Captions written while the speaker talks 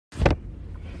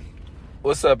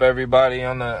What's up, everybody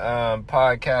on the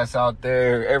podcast out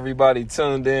there? Everybody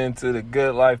tuned in to the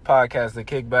Good Life Podcast, The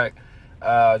Kickback.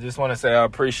 Just want to say I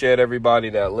appreciate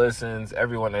everybody that listens,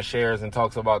 everyone that shares and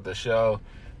talks about the show.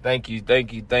 Thank you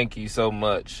so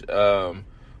much.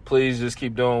 Please just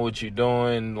keep doing what you're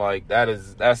doing. Like,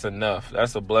 that's enough.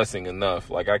 That's a blessing enough.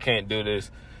 Like, I can't do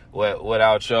this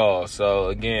without y'all. So,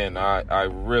 again, I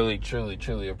really,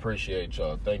 truly appreciate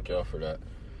y'all. Thank y'all for that.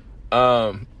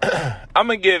 I'm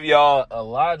gonna give y'all a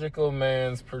logical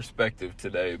man's perspective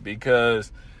today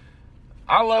because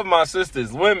I love my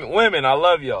sisters. Women, I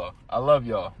love y'all.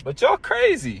 But y'all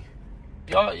crazy.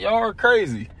 Y'all are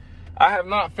crazy. I have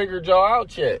not figured y'all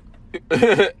out yet.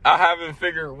 I haven't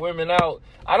figured women out.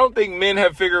 I don't think men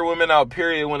have figured women out,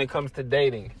 period, when it comes to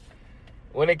dating.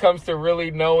 When it comes to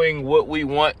really knowing what we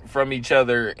want from each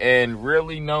other and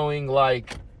really knowing,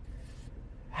 like,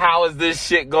 how is this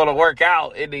shit gonna work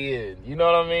out in the end? You know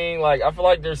what I mean? Like, I feel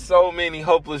like there's so many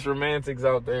hopeless romantics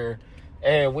out there,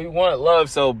 and we want love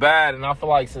so bad, and I feel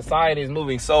like society is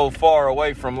moving so far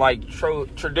away from, like,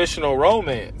 traditional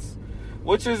romance,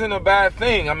 which isn't a bad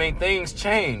thing. I mean, things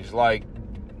change. Like,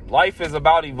 life is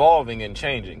about evolving and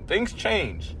changing. Things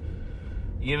change,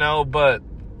 you know, but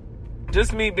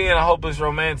just me being a hopeless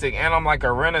romantic, and I'm like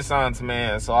a Renaissance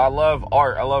man, so I love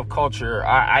art, I love culture.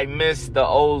 I miss the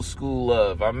old school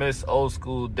love. I miss old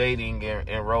school dating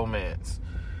and romance.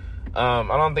 I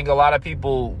don't think a lot of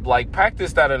people, like,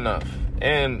 practice that enough.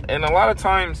 And a lot of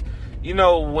times, you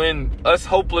know, when us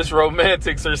hopeless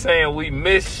romantics are saying we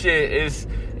miss shit,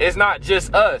 it's not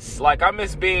just us. Like, I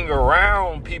miss being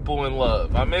around people in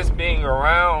love. I miss being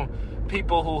around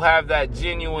people who have that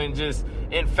genuine just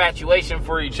infatuation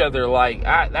for each other. Like,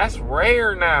 that's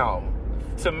rare now.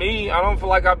 To me, I don't feel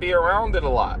like I be around it a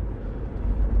lot.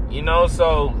 You know,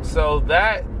 so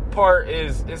that part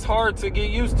is hard to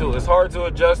get used to. It's hard to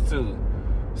adjust to.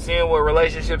 Seeing what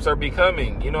relationships are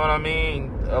becoming. You know what I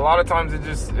mean? A lot of times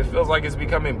it feels like it's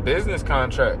becoming business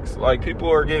contracts. Like, people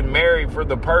are getting married for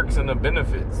the perks and the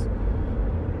benefits.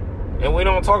 And we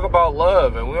don't talk about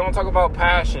love, and we don't talk about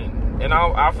passion. And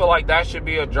I feel like that should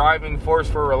be a driving force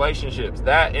for relationships.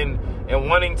 That and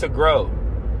wanting to grow.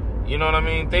 You know what I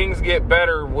mean? Things get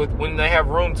better when they have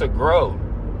room to grow.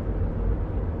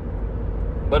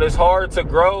 But it's hard to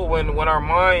grow when our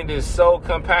mind is so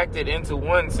compacted into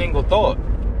one single thought.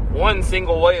 One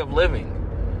single way of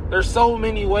living. There's so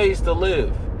many ways to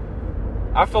live.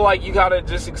 I feel like you gotta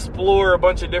just explore a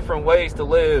bunch of different ways to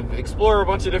live. Explore a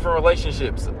bunch of different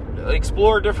relationships.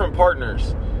 Explore different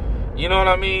partners. You know what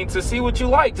I mean? To see what you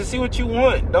like, to see what you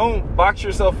want. Don't box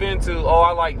yourself into, oh,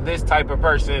 I like this type of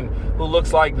person who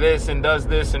looks like this and does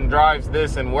this and drives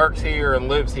this and works here and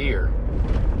lives here.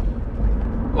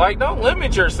 Like, don't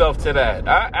limit yourself to that.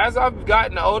 As I've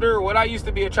gotten older, what I used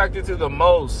to be attracted to the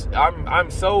most, I'm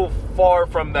so far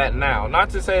from that now.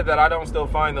 Not to say that I don't still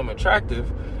find them attractive,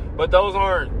 but those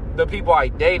aren't the people I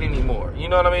date anymore. You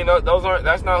know what I mean?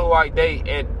 That's not who I date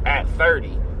at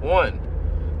 31.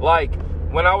 Like,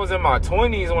 when I was in my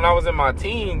 20s, when I was in my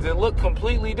teens, it looked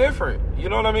completely different. You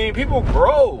know what I mean? People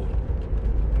grow.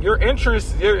 Your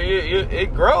interest,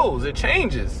 it grows. It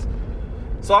changes.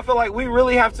 So I feel like we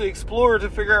really have to explore to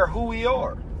figure out who we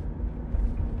are.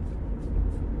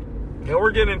 And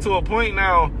we're getting to a point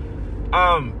now,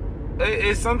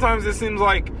 sometimes it seems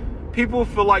like people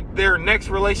feel like their next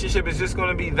relationship is just going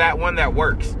to be that one that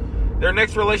works. Their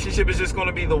next relationship is just going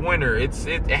to be the winner. It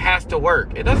has to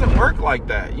work. It doesn't work like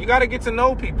that. You got to get to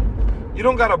know people. You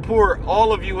don't got to pour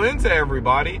all of you into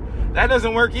everybody. That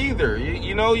doesn't work either.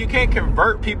 You know, you can't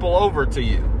convert people over to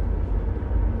you.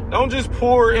 Don't just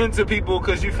pour into people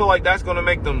because you feel like that's going to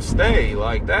make them stay.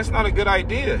 Like, that's not a good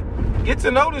idea. Get to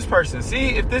know this person. See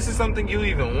if this is something you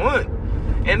even want.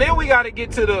 And then we got to get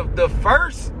to the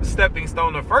first stepping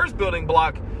stone, the first building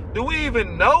block. Do we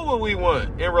even know what we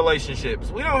want in relationships?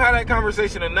 We don't have that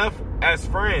conversation enough as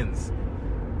friends.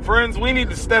 Friends, we need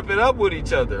to step it up with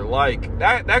each other. Like,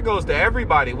 that goes to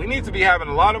everybody. We need to be having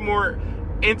a lot of more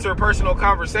interpersonal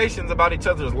conversations about each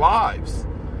other's lives.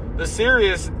 The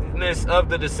seriousness of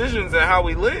the decisions and how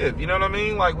we live. You know what I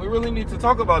mean? Like, we really need to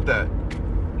talk about that.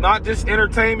 Not just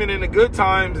entertainment in the good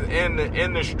times and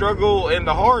in the struggle and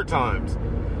the hard times.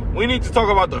 We need to talk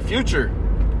about the future.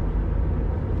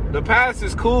 The past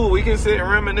is cool. We can sit and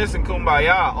reminisce and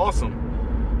kumbaya.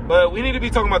 Awesome. But we need to be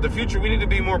talking about the future. We need to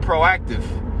be more proactive.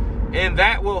 And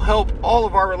that will help all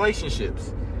of our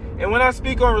relationships. And when I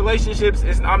speak on relationships,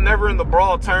 I'm never in the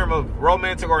broad term of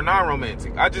romantic or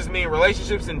non-romantic. I just mean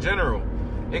relationships in general.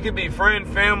 It could be friend,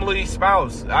 family,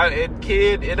 spouse,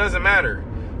 kid. It doesn't matter.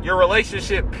 Your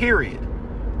relationship, period.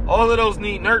 All of those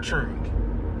need nurturing.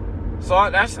 So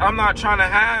I'm not trying to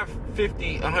have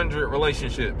 50, 100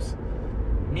 relationships.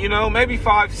 You know, maybe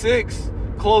 5, 6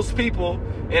 close people.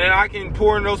 And then I can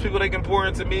pour in those people, they can pour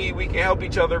into me. We can help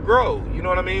each other grow. You know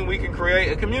what I mean? We can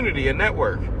create a community, a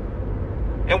network.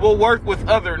 And we'll work with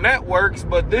other networks,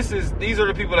 but these are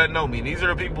the people that know me. These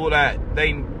are the people that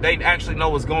they actually know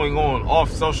what's going on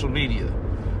off social media.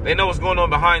 They know what's going on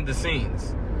behind the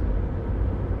scenes.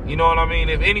 You know what I mean?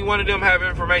 If any one of them have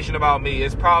information about me,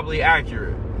 it's probably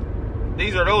accurate.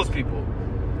 These are those people.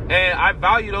 And I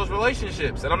value those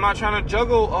relationships. And I'm not trying to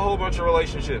juggle a whole bunch of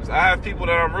relationships. I have people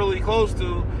that I'm really close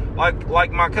to,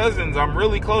 like my cousins. I'm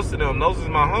really close to them. Those are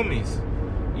my homies.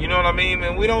 You know what I mean?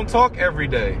 And we don't talk every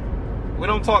day. We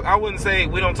don't talk, I wouldn't say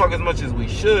we don't talk as much as we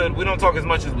should. We don't talk as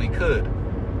much as we could.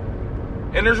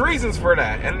 And there's reasons for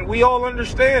that. And we all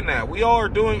understand that. We all are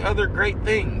doing other great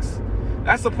things.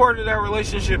 That's a part of that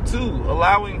relationship too.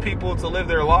 Allowing people to live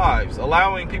their lives.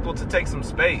 Allowing people to take some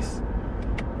space.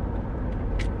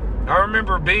 I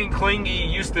remember being clingy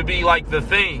used to be like the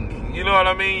thing. You know what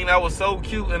I mean? That was so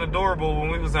cute and adorable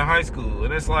when we was in high school.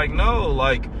 And it's like, no,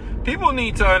 like, people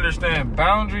need to understand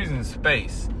boundaries and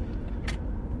space.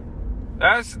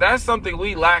 That's something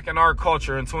we lack in our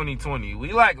culture in 2020.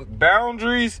 We lack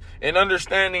boundaries and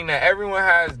understanding that everyone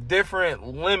has different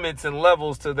limits and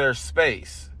levels to their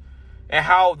space. And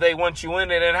how they want you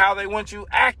in it and how they want you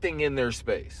acting in their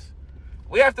space.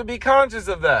 We have to be conscious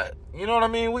of that. You know what I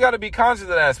mean? We got to be conscious of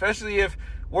that, especially if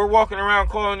we're walking around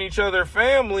calling each other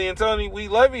family and telling we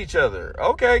love each other.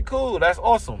 Okay, cool. That's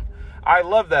awesome. I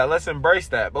love that. Let's embrace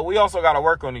that. But we also got to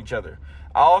work on each other.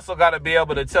 I also got to be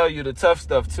able to tell you the tough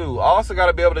stuff too. I also got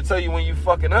to be able to tell you when you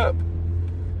fucking up.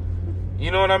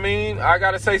 You know what I mean? I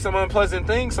got to say some unpleasant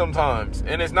things sometimes.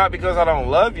 And it's not because I don't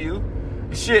love you.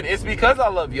 Shit, it's because I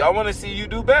love you. I want to see you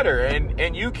do better.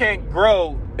 And you can't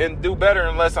grow and do better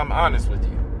unless I'm honest with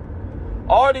you.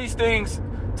 All these things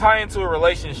tie into a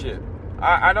relationship.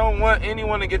 I don't want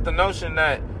anyone to get the notion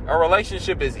that a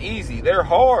relationship is easy. They're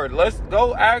hard. Let's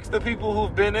go ask the people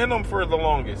who've been in them for the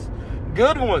longest.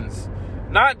 Good ones.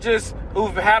 Not just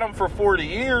who've had them for 40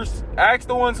 years. Ask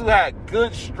the ones who had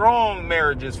good, strong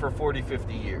marriages for 40,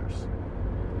 50 years.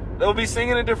 They'll be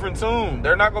singing a different tune.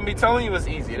 They're not going to be telling you it's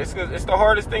easy. It's the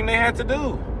hardest thing they had to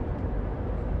do.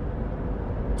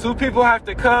 Two people have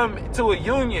to come to a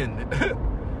union.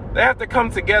 They have to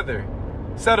come together.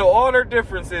 Settle all their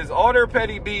differences, all their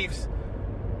petty beefs,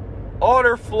 all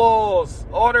their flaws,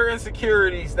 all their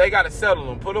insecurities. They got to settle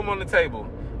them, put them on the table,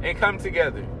 and come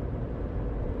together.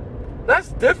 That's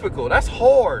difficult. That's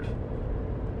hard.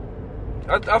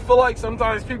 I feel like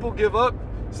sometimes people give up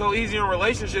so easy in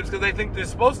relationships because they think they're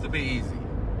supposed to be easy.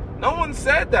 No one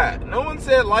said that. No one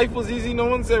said life was easy. No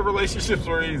one said relationships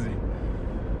were easy.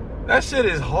 That shit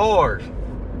is hard.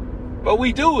 But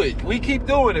we do it. We keep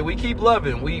doing it. We keep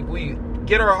loving. We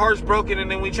get our hearts broken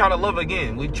and then we try to love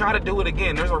again. We try to do it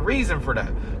again. There's a reason for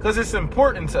that. Because it's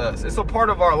important to us. It's a part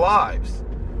of our lives.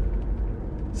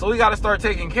 So we got to start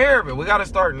taking care of it. We got to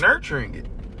start nurturing it.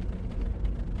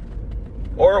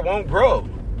 Or it won't grow.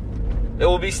 It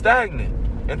will be stagnant.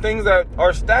 And things that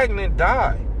are stagnant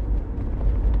die.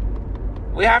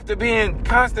 We have to be in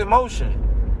constant motion.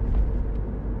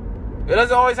 It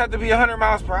doesn't always have to be 100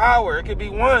 miles per hour. It could be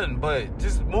 1, but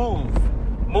just move.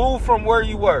 Move from where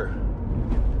you were.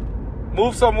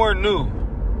 Move somewhere new.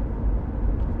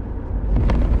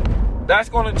 That's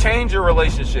going to change your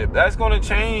relationship. That's going to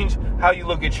change how you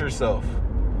look at yourself.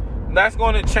 That's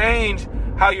going to change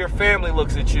how your family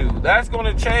looks at you. That's going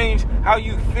to change how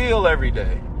you feel every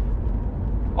day.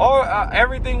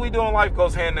 Everything we do in life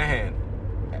goes hand in hand.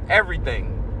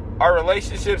 Everything. Our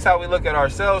relationships, how we look at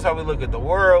ourselves, how we look at the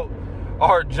world,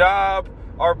 our job,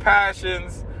 our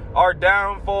passions, our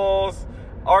downfalls,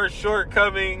 our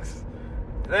shortcomings.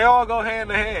 They all go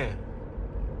hand in hand.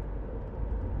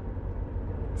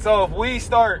 So if we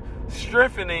start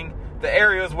strengthening the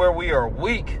areas where we are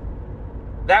weak,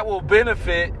 that will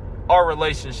benefit our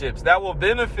relationships. That will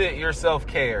benefit your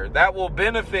self-care. That will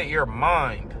benefit your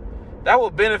mind. That will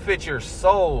benefit your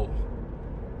soul.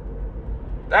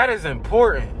 That is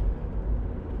important.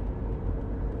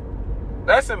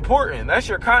 That's important. That's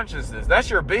your consciousness. That's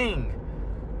your being.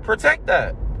 Protect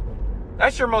that.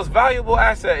 That's your most valuable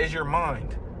asset is your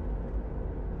mind.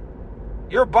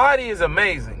 Your body is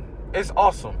amazing. It's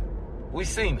awesome. We've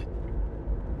seen it.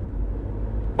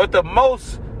 But the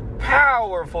most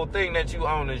powerful thing that you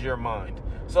own is your mind.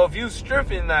 So if you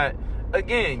strengthen that,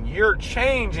 again, you're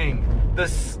changing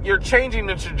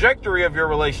the trajectory of your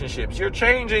relationships. You're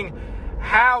changing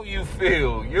how you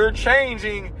feel. You're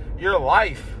changing your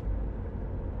life.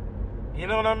 You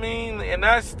know what I mean? And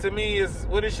that's, to me, is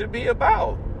what it should be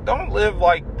about. Don't live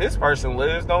like this person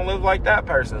lives. Don't live like that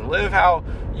person. Live how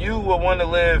you would want to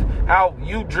live, how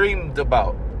you dreamed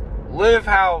about. Live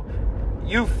how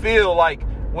you feel like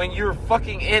when you're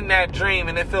fucking in that dream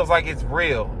and it feels like it's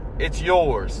real. It's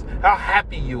yours. How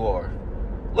happy you are.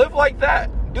 Live like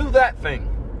that. Do that thing.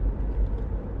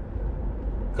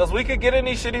 Because we could get in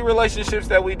these shitty relationships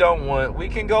that we don't want. We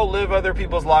can go live other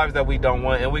people's lives that we don't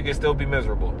want, and we can still be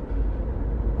miserable.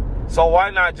 So why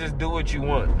not just do what you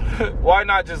want? Why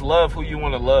not just love who you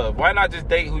want to love? Why not just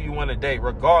date who you want to date,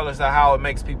 regardless of how it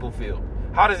makes people feel?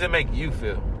 How does it make you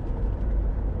feel?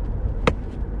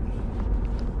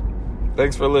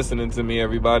 Thanks for listening to me,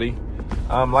 everybody.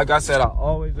 Like I said, I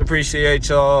always appreciate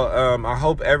y'all. I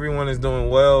hope everyone is doing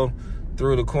well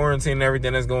through the quarantine and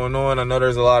everything that's going on. I know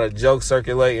there's a lot of jokes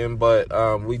circulating, but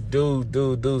we do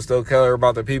still care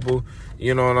about the people.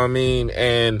 You know what I mean?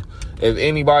 And if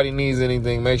anybody needs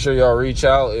anything, make sure y'all reach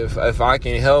out. If I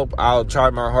can help, I'll try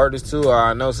my hardest to.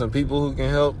 I know some people who can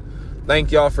help.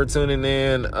 Thank y'all for tuning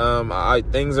in.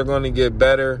 Things are going to get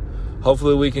better.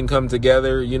 Hopefully we can come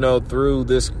together, through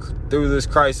this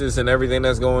crisis and everything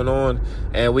that's going on,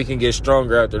 and we can get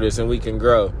stronger after this and we can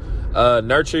grow.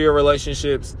 Nurture your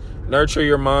relationships, nurture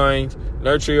your mind,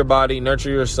 nurture your body,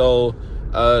 nurture your soul.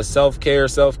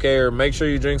 Self-care. Make sure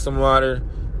you drink some water,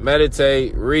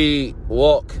 meditate, read,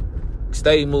 walk,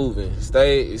 stay moving,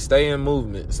 stay in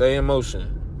movement, stay in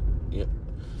motion. Yeah.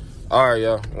 All right,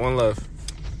 y'all. One love.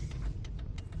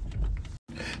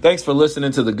 Thanks for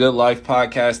listening to the Good Life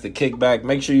Podcast, The Kickback.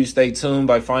 Make sure you stay tuned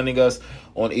by finding us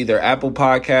on either Apple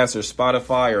Podcasts or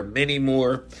Spotify or many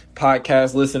more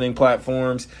podcast listening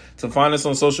platforms. To find us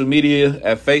on social media,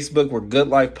 at Facebook, we're Good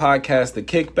Life Podcast, The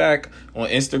Kickback. On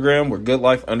Instagram, we're Good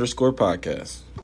Life _podcast.